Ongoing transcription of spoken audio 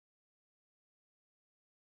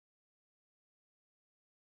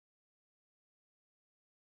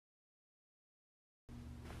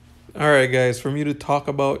Alright guys, for me to talk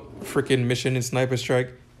about freaking mission in Sniper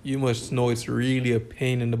Strike, you must know it's really a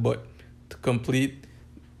pain in the butt to complete.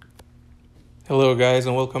 Hello guys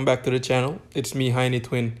and welcome back to the channel. It's me, Heiny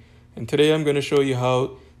Twin, and today I'm going to show you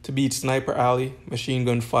how to beat Sniper Alley, Machine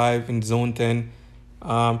Gun 5 in Zone 10.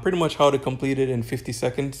 Pretty much how to complete it in 50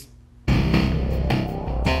 seconds.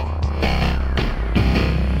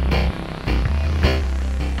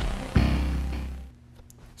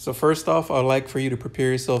 So first off, I'd like for you to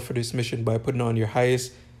prepare yourself for this mission by putting on your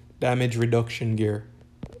highest damage reduction gear.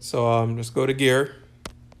 So just go to gear,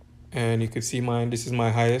 and you can see mine. This is my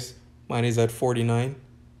highest. Mine is at 49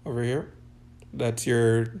 over here. That's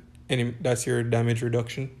your damage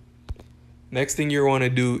reduction. Next thing you want to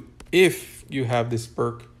do, if you have this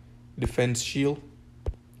perk, Defense Shield,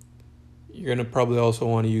 you're gonna probably also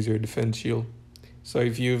want to use your Defense Shield. So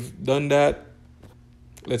if you've done that,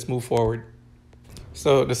 let's move forward.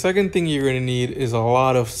 So the second thing you're going to need is a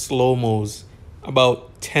lot of slow-mos,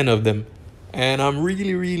 about 10 of them. And I'm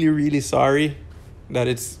really sorry that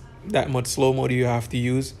it's that much slow-mo you have to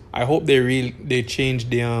use. I hope they change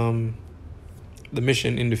the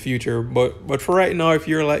mission in the future. But for right now, if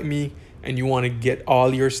you're like me and you want to get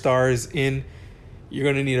all your stars in, you're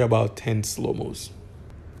going to need about 10 slow-mos.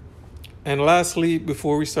 And lastly,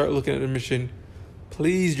 before we start looking at the mission,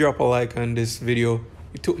 please drop a like on this video.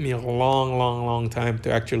 It took me a long time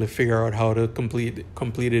to actually figure out how to complete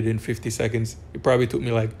it in 50 seconds. It probably took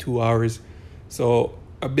me like 2 hours. So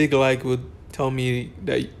a big like would tell me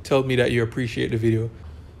that you appreciate the video.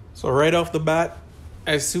 So right off the bat,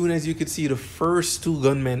 as soon as you could see the first two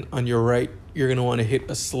gunmen on your right, you're gonna want to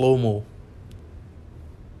hit a slow-mo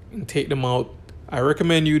and take them out. I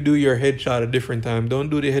recommend you do your headshot a different time. Don't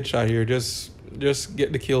do the headshot here. Just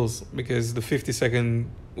get the kills, because the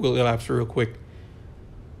 50-second will elapse real quick.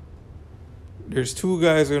 There's two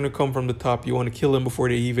guys that are going to come from the top. You want to kill them before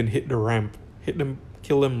they even hit the ramp.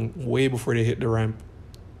 Kill them way before they hit the ramp.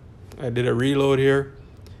 I did a reload here.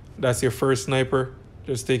 That's your first sniper.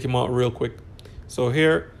 Just take him out real quick. So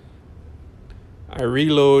here, I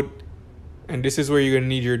reload. And this is where you're going to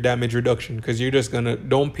need your damage reduction, because you're just going to,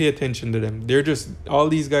 don't pay attention to them. They're just, all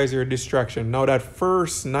these guys are a distraction. Now that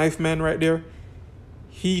first knife man right there,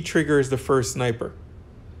 he triggers the first sniper.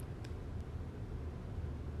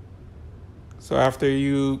 So after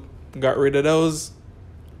you got rid of those,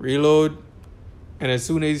 reload, and as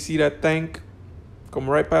soon as you see that tank come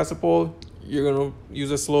right past the pole, you're gonna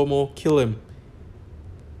use a slow-mo, kill him.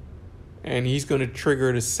 And he's gonna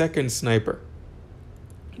trigger the second sniper.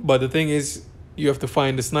 But the thing is, you have to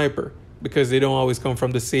find the sniper, because they don't always come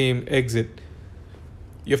from the same exit.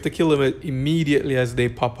 You have to kill them immediately as they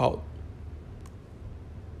pop out.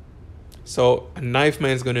 So a knife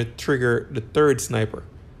man is gonna trigger the third sniper.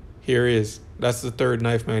 Here he is. That's the third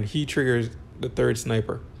knife man. He triggers the third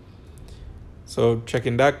sniper. So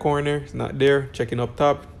checking that corner, it's not there. Checking up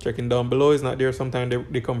top, checking down below, it's not there. Sometimes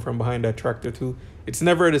they come from behind that tractor too. It's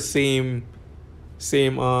never the same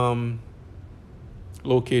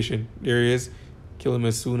location. There he is. Kill him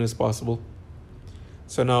as soon as possible.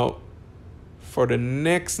 So now for the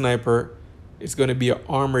next sniper, it's going to be an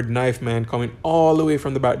armored knife man coming all the way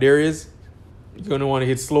from the back. There he is. You're going to want to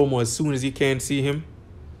hit slow-mo as soon as you can see him.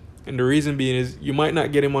 And the reason being is you might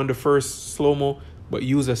not get him on the first slow-mo, but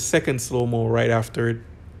use a second slow-mo right after it.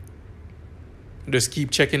 Just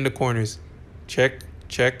keep checking the corners. Check.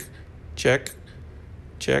 Keep checking.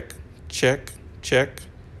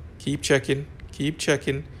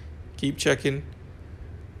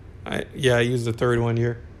 I used the third one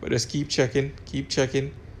here, but just keep checking.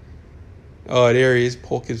 Oh, there he is.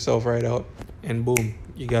 Poke himself right out, and boom,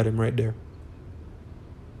 you got him right there.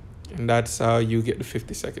 And that's how you get the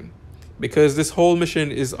 50-second. Because this whole mission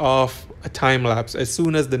is off a time lapse. As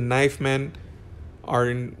soon as the knife men are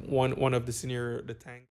in one of the scenario, the tank.